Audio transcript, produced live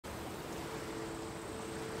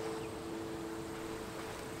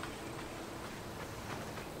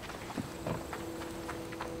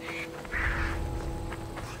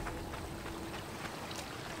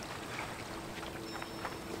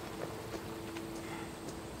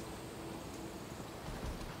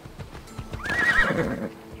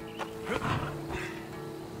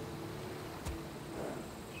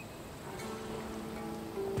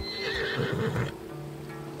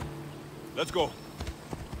Let's go.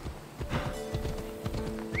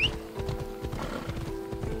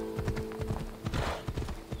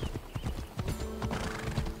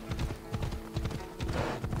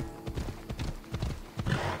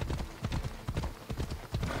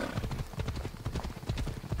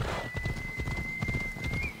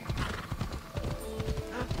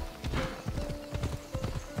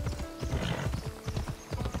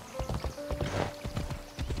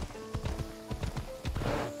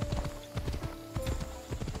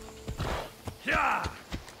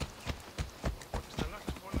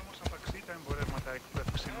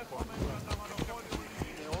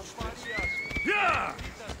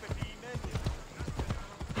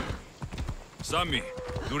 Sammy,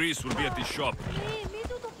 Doris will be at the shop.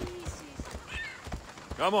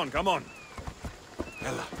 Come on, come on.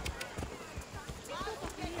 Ella.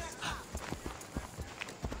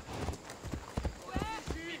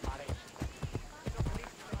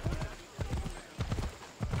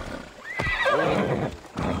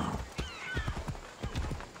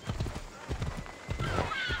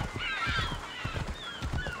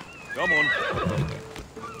 Come on.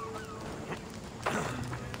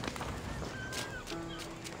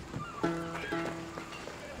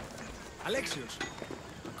 Alexios,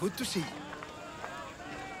 good to see you.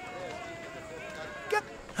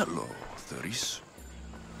 Hello, Doris.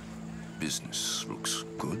 Business looks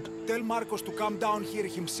good. Tell Marcos to come down here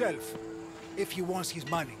himself, if he wants his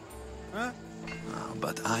money. Huh?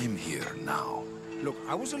 But I'm here now. Look,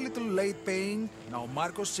 I was a little late paying. Now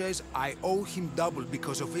Marcos says I owe him double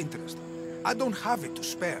because of interest. I don't have it to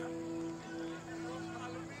spare.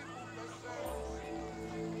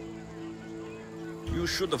 You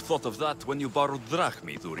should have thought of that when you borrowed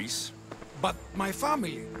drachmi, Doris. But my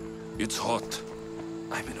family... It's hot.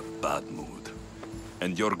 I'm in a bad mood.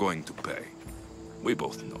 And you're going to pay. We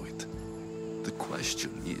both know it. The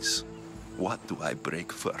question is, what do I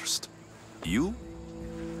break first? You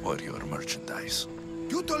or your merchandise?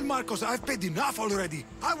 You told Marcos I've paid enough already.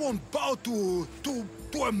 I won't bow to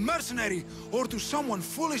a mercenary or to someone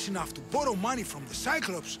foolish enough to borrow money from the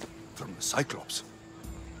Cyclops. From the Cyclops?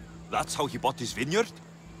 That's how he bought his vineyard?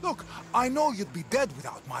 Look, I know you'd be dead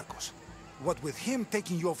without Marcos. What with him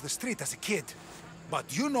taking you off the street as a kid.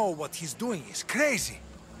 But you know what he's doing is crazy.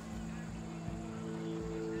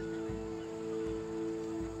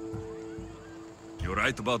 You're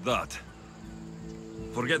right about that.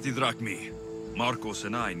 Forget the drachmi. Marcos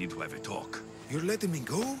and I need to have a talk. You're letting me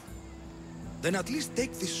go? Then at least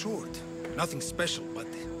take this sword. Nothing special, but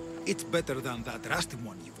it's better than that rusty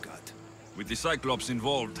one you've got. With the Cyclops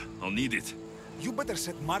involved, I'll need it. You better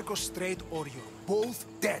set Marcos straight or you're both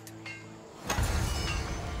dead.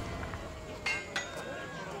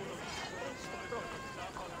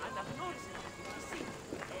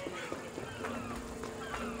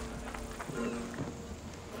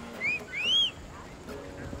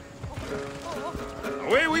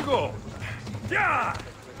 Away we go! Yeah!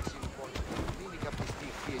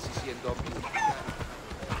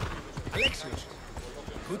 Alexios,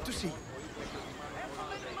 good to see you.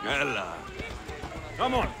 Ella!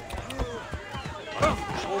 Come on!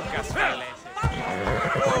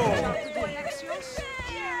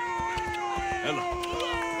 Ella!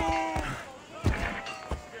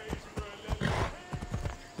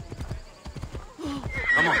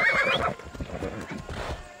 Come on!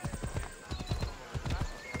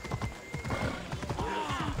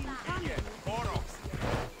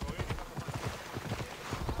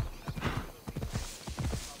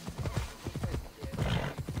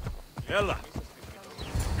 Ella!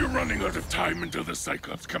 You're running out of time until the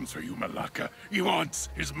Cyclops comes for you, Malaka. He wants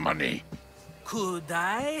his money. Could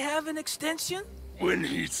I have an extension? When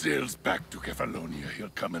he sails back to Kefalonia, he'll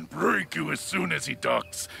come and break you as soon as he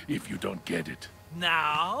docks, if you don't get it.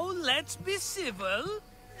 Now, let's be civil.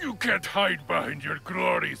 You can't hide behind your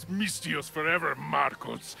glories, Mistios forever,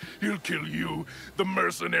 Marcos. He'll kill you, the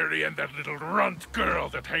mercenary, and that little runt girl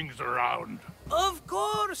that hangs around. Of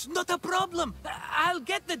course, not a problem. I'll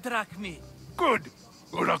get the drachmi. Good.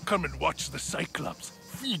 Or I'll come and watch the Cyclops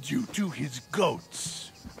feed you to his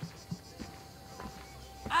goats.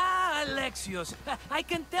 Ah, Alexios, I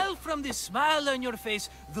can tell from the smile on your face,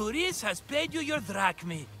 Doris has paid you your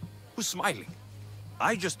drachmi. Who's smiling?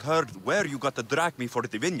 I just heard where you got the drachmi for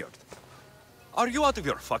the vineyard. Are you out of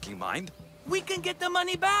your fucking mind? We can get the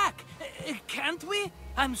money back, can't we?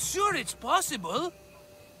 I'm sure it's possible.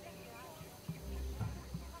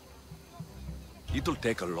 It'll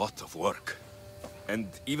take a lot of work. And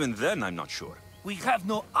even then, I'm not sure. We have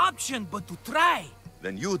no option but to try.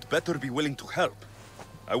 Then you'd better be willing to help.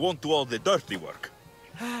 I won't do all the dirty work.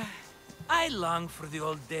 I long for the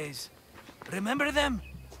old days. Remember them?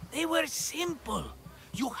 They were simple.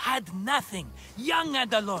 You had nothing, young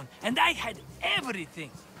and alone, and I had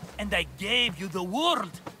everything. And I gave you the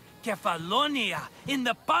world, Kefalonia, in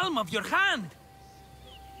the palm of your hand.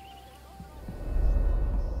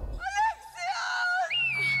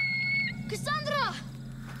 Cassandra!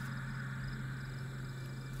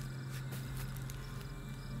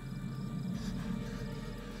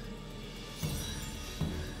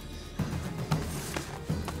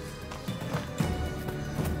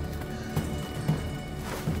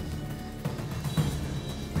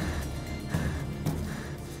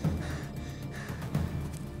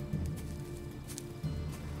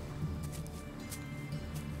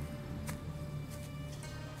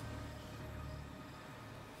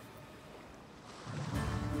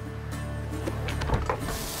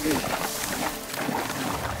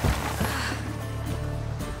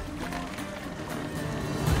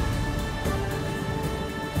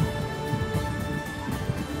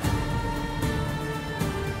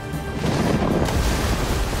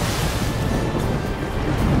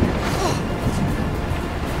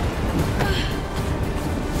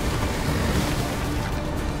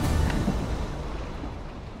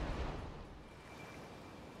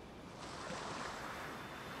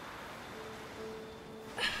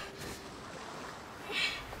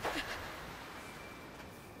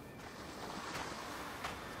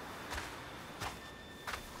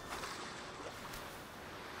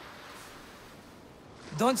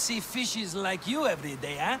 Don't see fishes like you every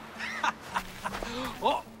day, huh?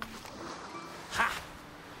 Oh! Ha!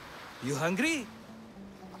 You hungry?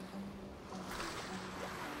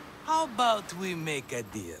 How about we make a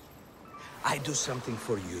deal? I do something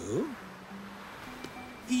for you.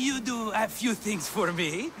 You do a few things for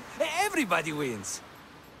me. Everybody wins.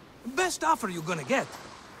 Best offer you're gonna get.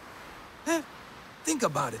 Think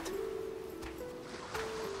about it.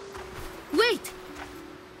 Wait!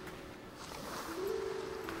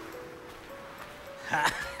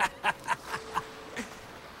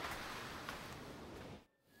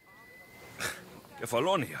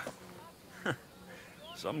 Kefalonia.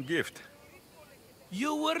 Some gift.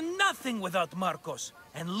 You were nothing without Marcos,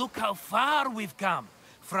 and look how far we've come.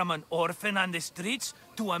 From an orphan on the streets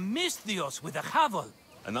to a Misthios with a hovel.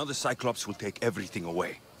 And now the Cyclops will take everything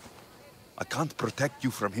away. I can't protect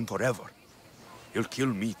you from him forever. He'll kill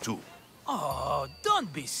me too. Oh,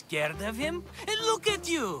 don't be scared of him. And look at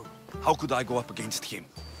you. How could I go up against him?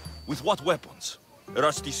 With what weapons? A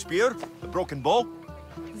rusty spear? A broken bow?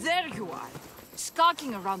 There you are.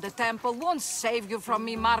 Skulking around the temple won't save you from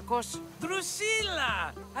me, Marcos.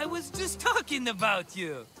 Drusilla! I was just talking about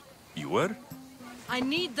you. You were? I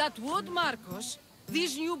need that wood, Marcos.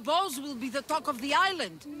 These new bows will be the talk of the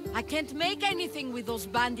island. I can't make anything with those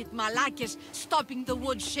bandit malakes stopping the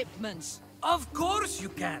wood shipments. Of course you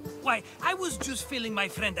can. Why, I was just filling my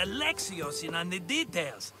friend Alexios in on the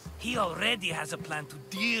details. He already has a plan to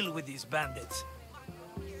deal with these bandits.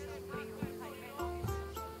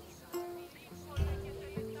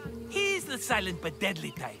 He's the silent but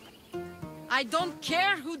deadly type. I don't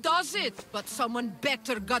care who does it, but someone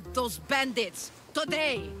better got those bandits.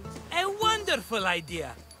 Today. A wonderful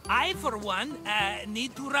idea. I, for one,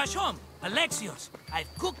 need to rush home. Alexios,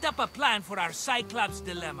 I've cooked up a plan for our Cyclops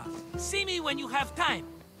dilemma. See me when you have time.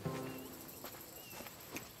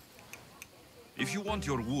 If you want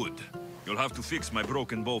your wood, you'll have to fix my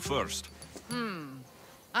broken bow first.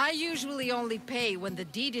 I usually only pay when the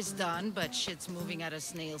deed is done, but shit's moving at a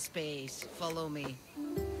snail's pace. Follow me.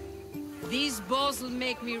 These bows will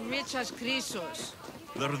make me rich as Chrysos.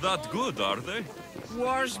 They're that good, are they?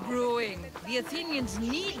 War's brewing. The Athenians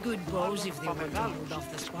need good bows if they want to hold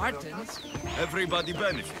off the Spartans. Everybody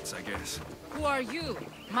benefits, I guess. Who are you?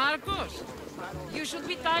 Marcos? You should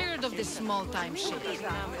be tired of this small-time shit.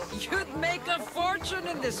 You'd make a fortune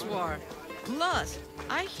in this war. Plus,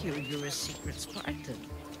 I hear you're a secret Spartan.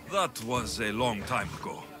 That was a long time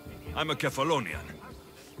ago. I'm a Kefalonian.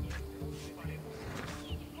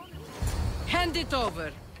 Hand it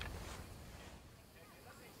over.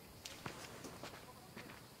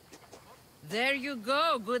 There you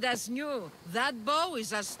go, good as new. That bow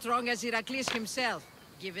is as strong as Heracles himself.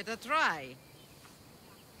 Give it a try.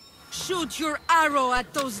 Shoot your arrow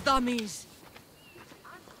at those dummies.